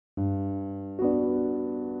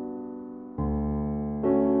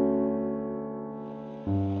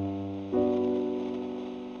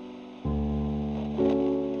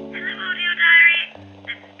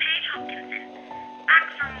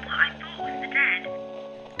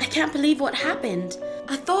can't believe what happened.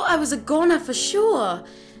 I thought I was a goner for sure.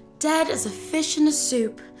 Dead as a fish in a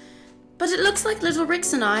soup. But it looks like little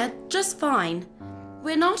Rix and I are just fine.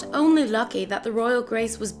 We're not only lucky that the Royal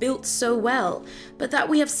Grace was built so well, but that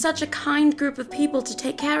we have such a kind group of people to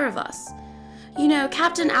take care of us. You know,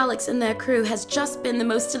 Captain Alex and their crew has just been the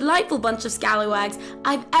most delightful bunch of scallywags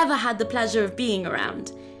I've ever had the pleasure of being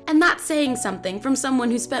around. And that's saying something from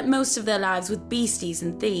someone who spent most of their lives with beasties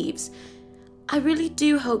and thieves. I really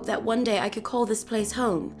do hope that one day I could call this place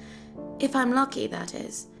home. If I'm lucky, that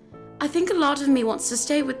is. I think a lot of me wants to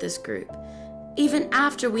stay with this group, even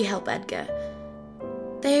after we help Edgar.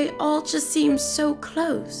 They all just seem so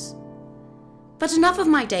close. But enough of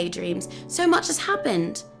my daydreams. So much has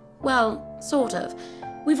happened. Well, sort of.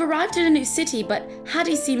 We've arrived in a new city, but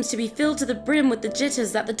Hattie seems to be filled to the brim with the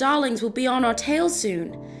jitters that the darlings will be on our tail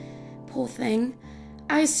soon. Poor thing.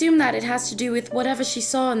 I assume that it has to do with whatever she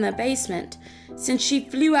saw in their basement, since she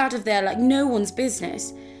flew out of there like no one's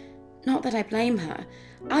business. Not that I blame her.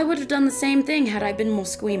 I would have done the same thing had I been more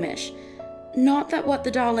squeamish. Not that what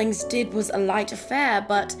the darlings did was a light affair,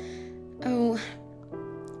 but... oh...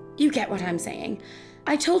 you get what I'm saying.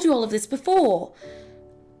 I told you all of this before.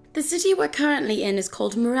 The city we're currently in is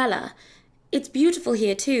called Morella. It's beautiful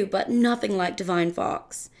here too, but nothing like Divine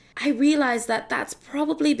Fox. I realize that that's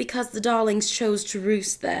probably because the darlings chose to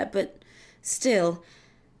roost there, but still.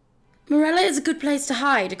 Morella is a good place to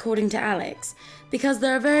hide, according to Alex, because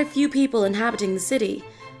there are very few people inhabiting the city.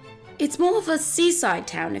 It's more of a seaside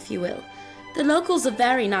town, if you will. The locals are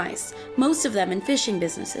very nice, most of them in fishing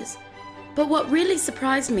businesses. But what really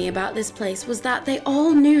surprised me about this place was that they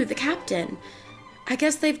all knew the captain. I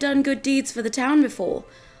guess they've done good deeds for the town before.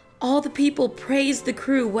 All the people praise the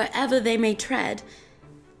crew wherever they may tread.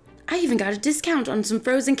 I even got a discount on some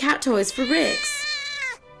frozen cat toys for Rix.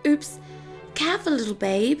 Oops. Careful, little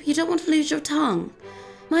babe. You don't want to lose your tongue.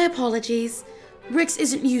 My apologies. Rix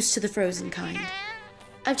isn't used to the frozen kind.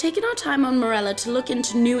 I've taken our time on Morella to look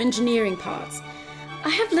into new engineering parts. I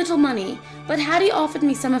have little money, but Hattie offered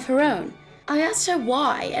me some of her own. I asked her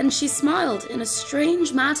why, and she smiled in a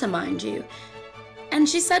strange manner, mind you. And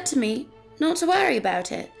she said to me not to worry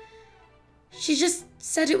about it. She just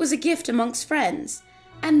said it was a gift amongst friends.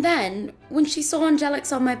 And then, when she saw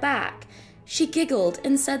Angelics on my back, she giggled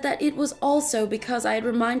and said that it was also because I had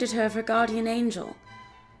reminded her of her guardian angel.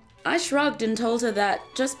 I shrugged and told her that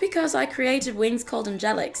just because I created wings called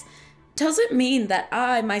Angelics doesn't mean that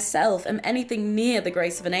I, myself, am anything near the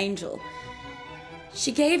grace of an angel.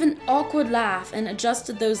 She gave an awkward laugh and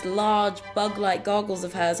adjusted those large, bug-like goggles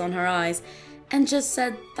of hers on her eyes and just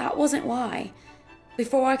said that wasn't why.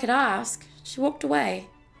 Before I could ask, she walked away.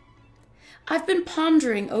 I've been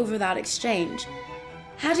pondering over that exchange.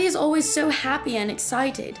 Hattie is always so happy and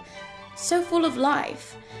excited, so full of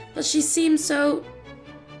life, but she seems so...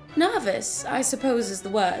 nervous, I suppose is the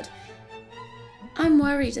word. I'm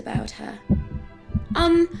worried about her.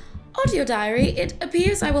 Audio diary, it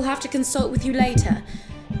appears I will have to consult with you later.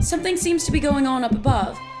 Something seems to be going on up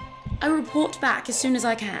above. I will report back as soon as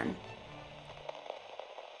I can.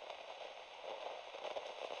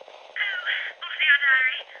 Audio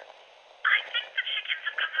diary, I think the chickens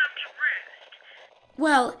have come home to roost.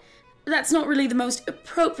 Well, that's not really the most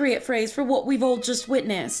appropriate phrase for what we've all just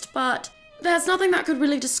witnessed, but there's nothing that could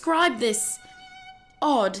really describe this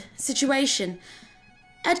odd situation.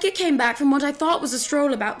 Edgar came back from what I thought was a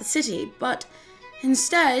stroll about the city, but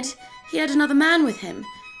instead, he had another man with him.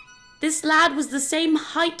 This lad was the same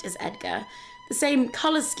height as Edgar, the same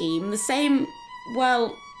colour scheme, the same,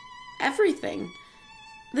 well, everything.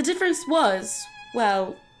 The difference was,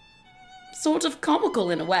 well, sort of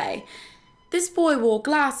comical in a way. This boy wore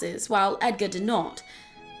glasses, while Edgar did not.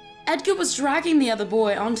 Edgar was dragging the other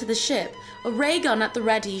boy onto the ship, a ray gun at the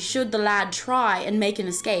ready should the lad try and make an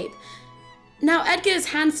escape. Now, Edgar is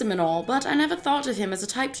handsome and all, but I never thought of him as a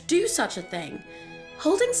type to do such a thing.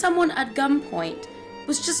 Holding someone at gunpoint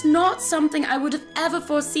was just not something I would have ever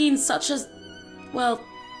foreseen such as, well,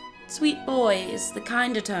 sweet boy is the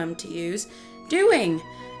kinder term to use, doing.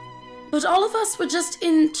 But all of us were just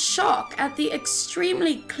in shock at the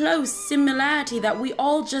extremely close similarity that we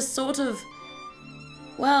all just sort of,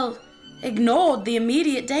 well, ignored the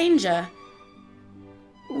immediate danger.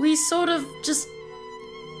 We sort of just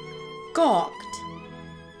gawked.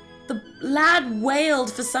 The lad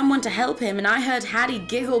wailed for someone to help him, and I heard Hattie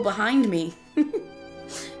giggle behind me.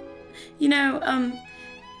 You know,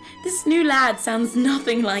 this new lad sounds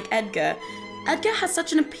nothing like Edgar. Edgar has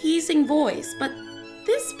such an appeasing voice, but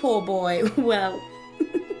this poor boy, well,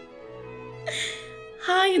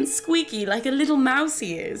 high and squeaky like a little mouse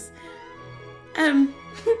he is.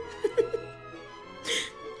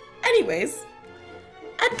 Anyways,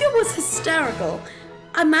 Edgar was hysterical.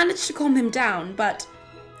 I managed to calm him down, but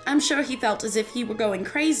I'm sure he felt as if he were going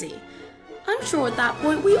crazy. I'm sure at that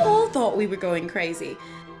point we all thought we were going crazy.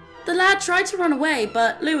 The lad tried to run away,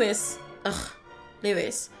 but Lewis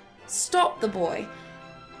stopped the boy.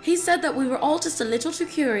 He said that we were all just a little too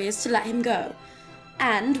curious to let him go.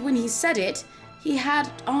 And when he said it, he had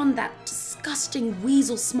on that disgusting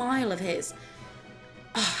weasel smile of his.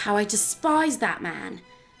 Oh, how I despise that man.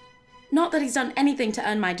 Not that he's done anything to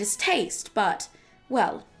earn my distaste, but,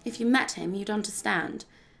 well, if you met him, you'd understand.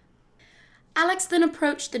 Alex then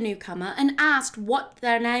approached the newcomer and asked what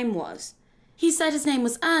their name was. He said his name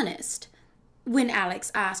was Ernest. When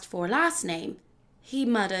Alex asked for a last name, he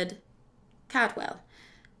muttered, Cadwell.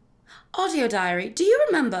 Audio diary, do you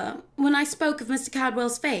remember when I spoke of Mr.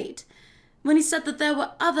 Cadwell's fate? When he said that there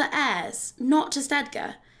were other heirs, not just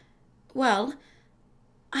Edgar? Well,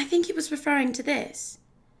 I think he was referring to this.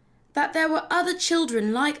 That there were other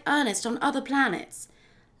children like Ernest on other planets.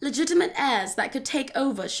 Legitimate heirs that could take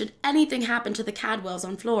over should anything happen to the Cadwells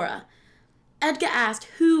on Flora. Edgar asked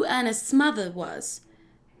who Ernest's mother was.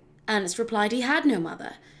 Ernest replied he had no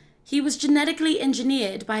mother. He was genetically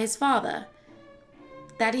engineered by his father.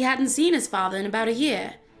 That he hadn't seen his father in about a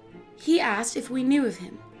year. He asked if we knew of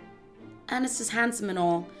him. Ernest is handsome and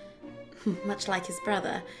all, much like his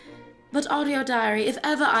brother. But audio diary, if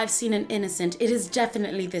ever I've seen an innocent, it is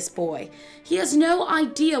definitely this boy. He has no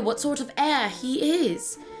idea what sort of heir he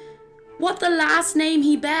is. What the last name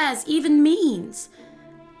he bears even means.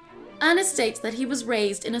 Ernest states that he was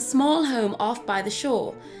raised in a small home off by the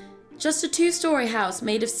shore. Just a 2-story house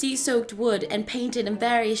made of sea-soaked wood and painted in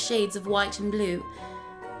various shades of white and blue.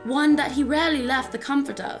 One that he rarely left the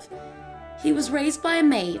comfort of. He was raised by a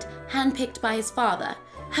maid, handpicked by his father.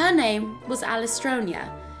 Her name was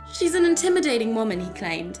Alistronia. She's an intimidating woman, he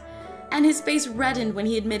claimed, and his face reddened when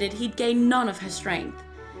he admitted he'd gained none of her strength.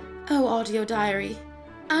 Oh, audio diary,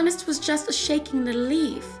 Ernest was just a shaking little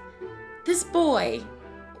leaf. This boy,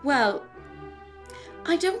 well,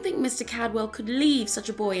 I don't think Mr. Cadwell could leave such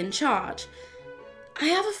a boy in charge. I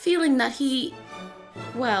have a feeling that he,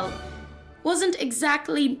 well, wasn't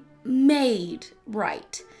exactly made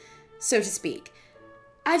right, so to speak.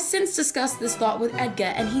 I've since discussed this thought with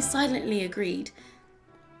Edgar, and he silently agreed.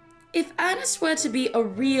 If Ernest were to be a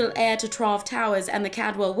real heir to Trove Towers and the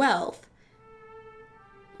Cadwell wealth,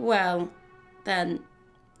 well, then,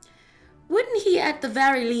 wouldn't he at the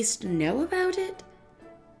very least know about it?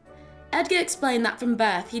 Edgar explained that from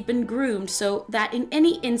birth he'd been groomed so that in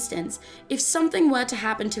any instance, if something were to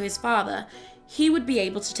happen to his father, he would be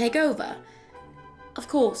able to take over. Of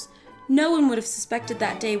course, no one would have suspected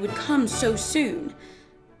that day would come so soon,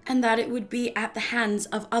 and that it would be at the hands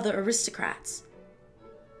of other aristocrats.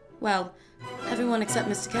 Well, everyone except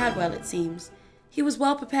Mr. Cadwell, it seems. He was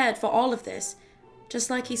well prepared for all of this,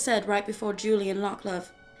 just like he said right before Julian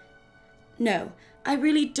Locklove. No, I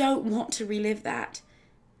really don't want to relive that.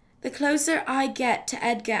 The closer I get to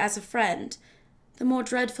Edgar as a friend, the more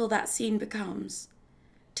dreadful that scene becomes.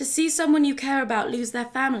 To see someone you care about lose their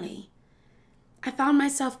family. I found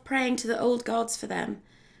myself praying to the old gods for them,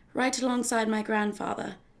 right alongside my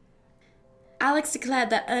grandfather. Alex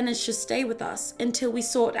declared that Ernest should stay with us until we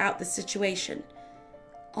sort out the situation.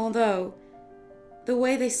 Although, the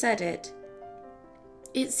way they said it,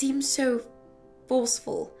 it seemed so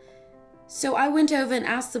forceful. So I went over and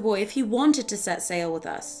asked the boy if he wanted to set sail with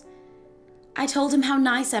us. I told him how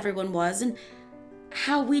nice everyone was and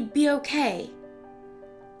how we'd be okay.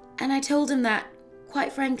 And I told him that,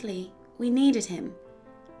 quite frankly, we needed him.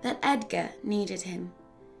 That Edgar needed him.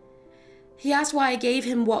 He asked why I gave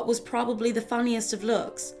him what was probably the funniest of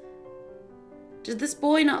looks. Did this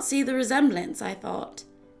boy not see the resemblance, I thought.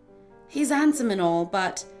 He's handsome and all,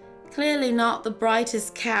 but clearly not the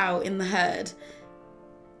brightest cow in the herd.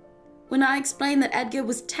 When I explained that Edgar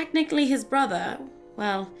was technically his brother,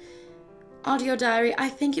 well, audio diary, I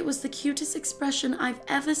think it was the cutest expression I've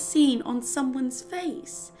ever seen on someone's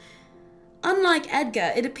face. Unlike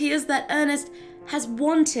Edgar, it appears that Ernest has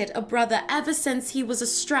wanted a brother ever since he was a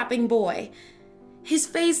strapping boy. His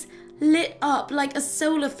face lit up like a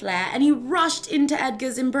solar flare and he rushed into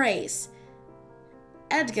Edgar's embrace.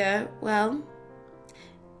 Edgar, well,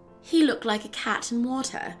 he looked like a cat in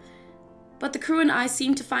water, but the crew and I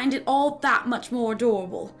seemed to find it all that much more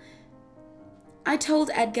adorable. I told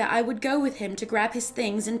Edgar I would go with him to grab his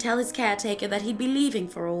things and tell his caretaker that he'd be leaving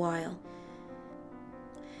for a while.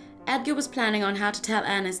 Edgar was planning on how to tell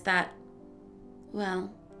Ernest that,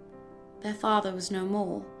 well, their father was no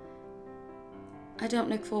more. I don't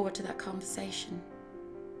look forward to that conversation.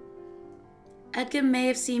 Edgar may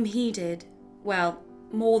have seemed heated, well,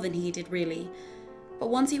 more than heated really, but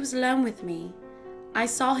once he was alone with me, I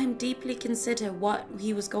saw him deeply consider what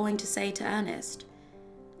he was going to say to Ernest.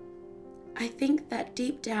 I think that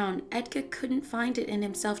deep down, Edgar couldn't find it in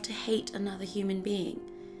himself to hate another human being,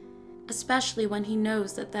 especially when he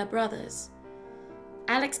knows that they're brothers.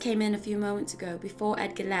 Alex came in a few moments ago before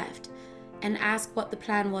Edgar left and asked what the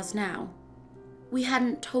plan was now. We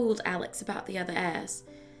hadn't told Alex about the other heirs.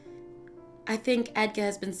 I think Edgar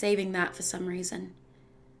has been saving that for some reason.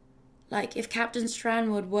 Like if Captain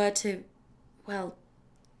Stranwood were to, well,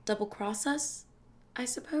 double-cross us, I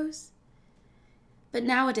suppose. But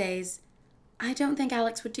nowadays, I don't think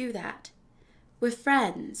Alex would do that. We're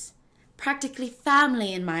friends, practically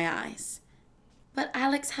family in my eyes. But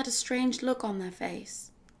Alex had a strange look on their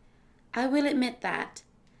face. I will admit that.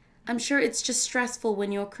 I'm sure it's just stressful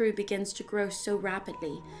when your crew begins to grow so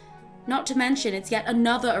rapidly. Not to mention it's yet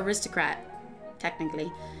another aristocrat,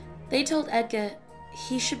 technically. They told Edgar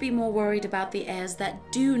he should be more worried about the heirs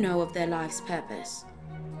that do know of their life's purpose.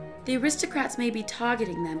 The aristocrats may be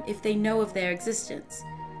targeting them if they know of their existence,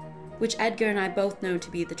 which Edgar and I both know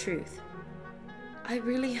to be the truth. I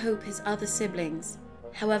really hope his other siblings,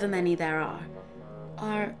 however many there are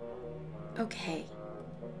okay.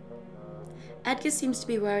 Edgar seems to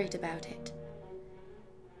be worried about it.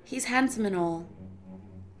 He's handsome and all,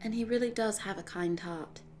 and he really does have a kind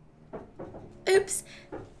heart. Oops!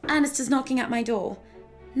 Ernest is knocking at my door.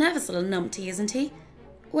 Nervous little numpty, isn't he?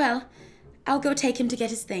 Well, I'll go take him to get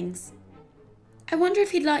his things. I wonder if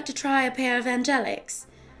he'd like to try a pair of angelics.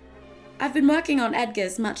 I've been working on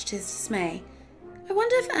Edgar's, much to his dismay. I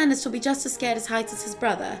wonder if Ernest will be just as scared as heights as his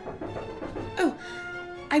brother. Oh,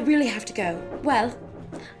 I really have to go. Well,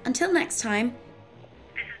 until next time.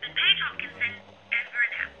 This has been Paige Hopkinson, over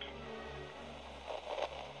and out.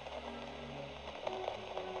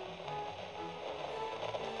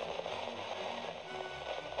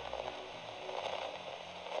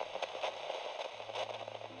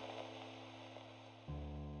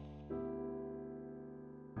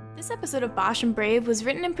 This episode of Bosh and Brave was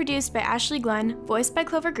written and produced by Ashley Glenn, voiced by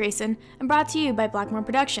Clover Grayson, and brought to you by Blackmore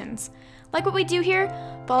Productions. Like what we do here?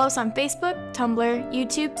 Follow us on Facebook, Tumblr,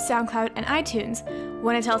 YouTube, SoundCloud, and iTunes.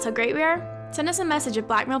 Want to tell us how great we are? Send us a message at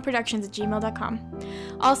blackmailproductions@gmail.com.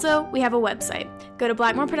 Also, we have a website. Go to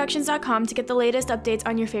blackmoreproductions.com to get the latest updates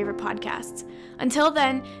on your favorite podcasts. Until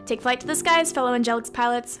then, take flight to the skies, fellow Angelics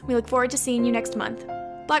pilots. We look forward to seeing you next month.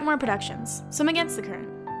 Blackmore Productions. Swim against the current.